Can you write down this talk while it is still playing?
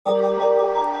Hey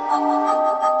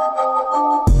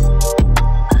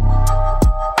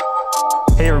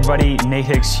everybody, Nate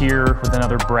Hicks here with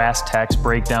another Brass Tacks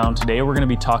Breakdown. Today we're going to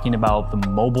be talking about the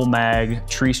Mobile Mag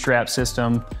tree strap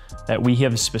system that we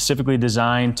have specifically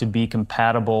designed to be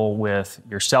compatible with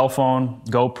your cell phone,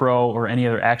 GoPro, or any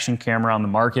other action camera on the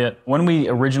market. When we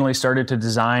originally started to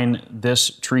design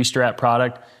this tree strap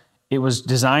product, it was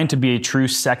designed to be a true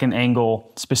second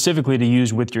angle specifically to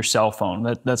use with your cell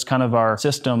phone. That's kind of our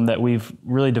system that we've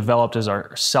really developed as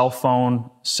our cell phone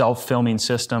self-filming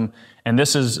system. And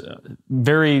this is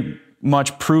very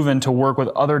much proven to work with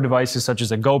other devices such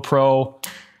as a GoPro,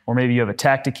 or maybe you have a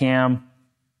Tacticam,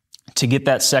 to get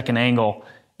that second angle.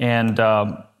 And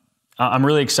I'm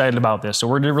really excited about this. So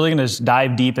we're really gonna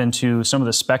dive deep into some of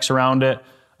the specs around it,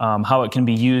 how it can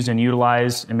be used and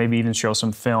utilized, and maybe even show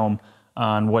some film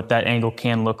on what that angle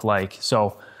can look like.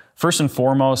 So first and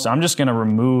foremost, I'm just gonna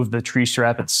remove the tree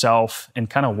strap itself and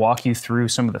kind of walk you through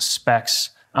some of the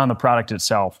specs on the product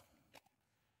itself.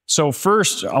 So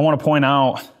first, I want to point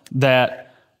out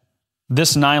that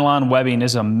this nylon webbing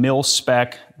is a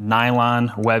mil-spec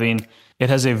nylon webbing. It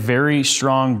has a very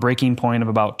strong breaking point of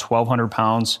about 1,200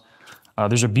 pounds.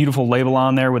 There's a beautiful label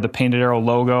on there with the Painted Arrow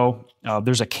logo.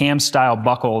 There's a cam-style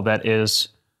buckle that is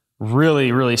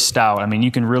really, really stout. I mean,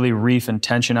 you can really reef and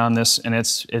tension on this, and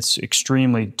it's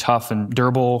extremely tough and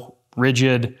durable,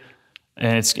 rigid,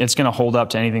 and it's going to hold up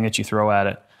to anything that you throw at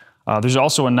it. There's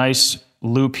also a nice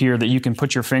loop here that you can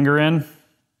put your finger in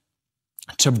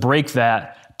to break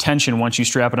that tension once you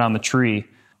strap it on the tree.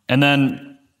 And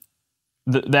then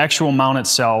the actual mount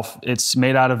itself, it's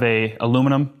made out of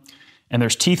aluminum, and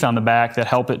there's teeth on the back that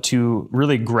help it to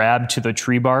really grab to the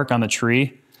tree bark on the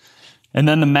tree. And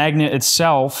then the magnet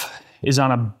itself is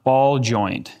on a ball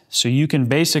joint. So you can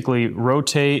basically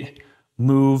rotate,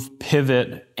 move,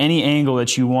 pivot, any angle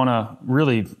that you want to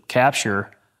really capture,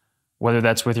 whether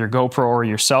that's with your GoPro or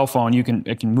your cell phone.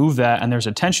 It can move that, and there's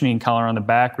a tensioning collar on the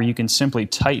back where you can simply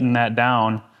tighten that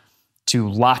down to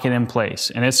lock it in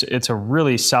place. And it's a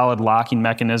really solid locking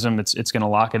mechanism. It's going to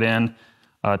lock it in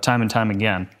time and time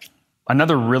again.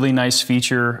 Another really nice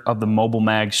feature of the Mobile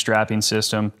Mag strapping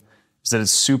system is that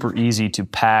it's super easy to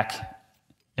pack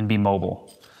and be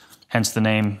mobile. Hence the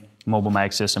name Mobile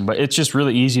Mag system. But it's just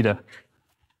really easy to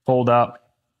fold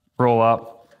up, roll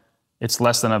up. It's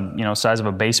less than a size of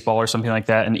a baseball or something like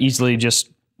that, and easily just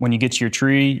when you get to your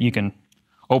tree, you can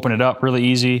open it up really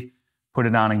easy, put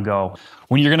it on and go.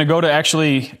 When you're gonna go to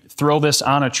actually throw this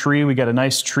on a tree, we got a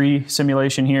nice tree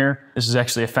simulation here. This is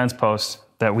actually a fence post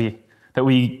that we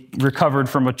recovered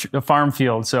from a farm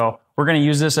field. So we're gonna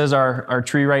use this as our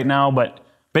tree right now, but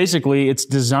basically it's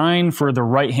designed for the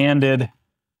right-handed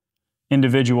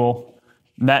individual.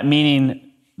 That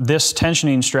meaning this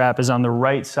tensioning strap is on the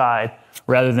right side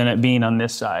rather than it being on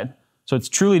this side. So it's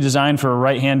truly designed for a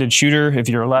right-handed shooter. If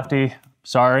you're a lefty,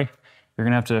 sorry, you're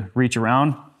gonna have to reach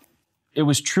around. It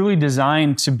was truly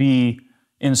designed to be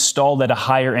installed at a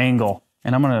higher angle.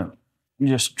 And I'm gonna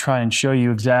just try and show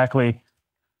you exactly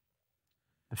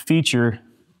the feature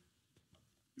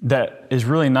that is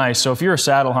really nice. So if you're a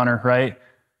saddle hunter, right,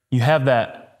 you have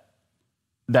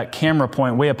that camera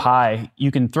point way up high.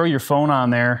 You can throw your phone on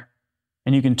there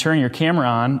and you can turn your camera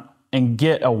on and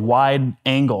get a wide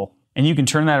angle, and you can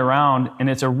turn that around, and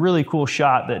it's a really cool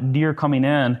shot. That deer coming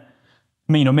in,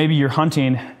 maybe you're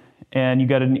hunting and you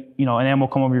got an animal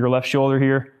come over your left shoulder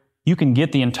here. You can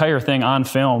get the entire thing on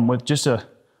film with just a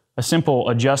simple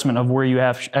adjustment of where you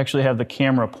actually have the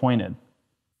camera pointed.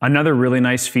 Another really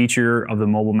nice feature of the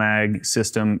Mobile Mag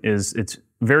system is it's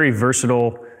very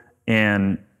versatile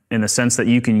in the sense that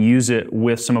you can use it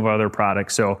with some of our other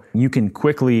products. So you can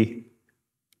quickly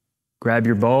grab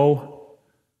your bow,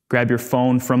 grab your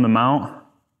phone from the mount,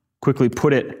 quickly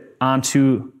put it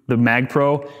onto the Mag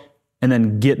Pro, and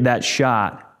then get that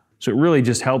shot. So it really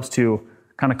just helps to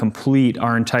kind of complete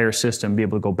our entire system, be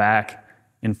able to go back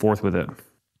and forth with it. And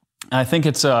I think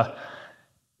it's a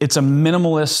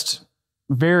minimalist,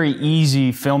 very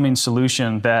easy filming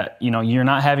solution that you're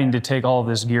not having to take all of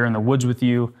this gear in the woods with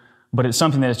you, but it's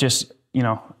something that's just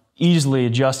easily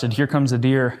adjusted. Here comes the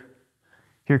deer.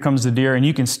 Here comes the deer, and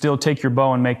you can still take your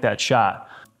bow and make that shot.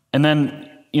 And then,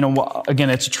 again,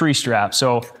 it's a tree strap.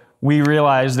 So we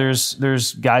realize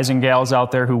there's guys and gals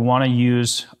out there who want to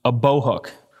use a bow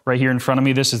hook. Right here in front of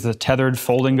me, this is the tethered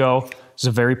fold and go. This is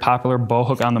a very popular bow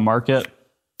hook on the market.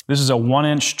 This is a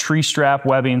 1-inch tree strap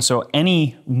webbing. So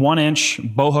any 1-inch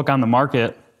bow hook on the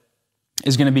market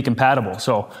is going to be compatible.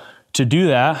 So to do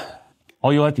that,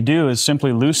 all you'll have to do is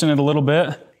simply loosen it a little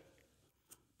bit,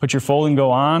 put your fold and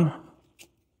go on,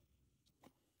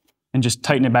 and just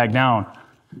tighten it back down.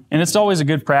 And it's always a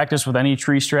good practice with any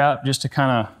tree strap just to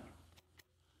kind of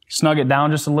snug it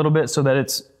down just a little bit so that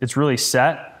it's really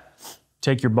set.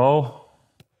 Take your bow,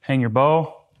 hang your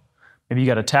bow. Maybe you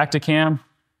got a Tacticam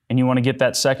and you want to get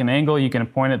that second angle, you can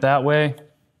point it that way.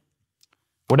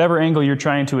 Whatever angle you're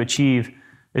trying to achieve,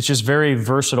 it's just very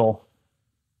versatile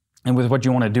and with what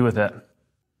you want to do with it.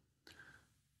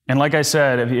 And like I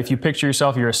said, if you picture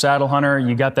yourself, you're a saddle hunter,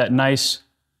 you got that nice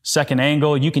second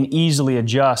angle, you can easily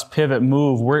adjust, pivot,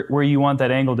 move where you want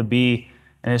that angle to be.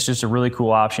 And it's just a really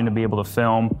cool option to be able to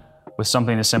film with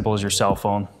something as simple as your cell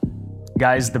phone.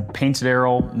 Guys, the Painted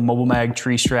Arrow Mobile Mag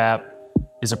Tree Strap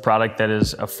is a product that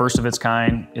is a first of its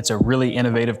kind. It's a really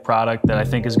innovative product that I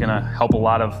think is gonna help a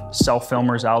lot of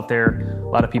self-filmers out there, a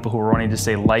lot of people who are wanting to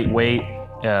stay lightweight,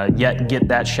 yet get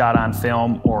that shot on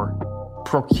film or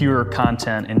procure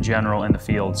content in general in the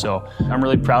field. So I'm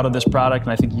really proud of this product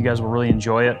and I think you guys will really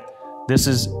enjoy it. This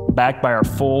is backed by our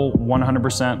full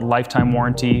 100% lifetime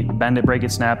warranty. Bend it, break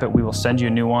it, snap it. We will send you a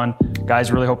new one.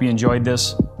 Guys, really hope you enjoyed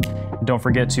this. Don't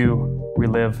forget to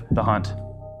relive the hunt.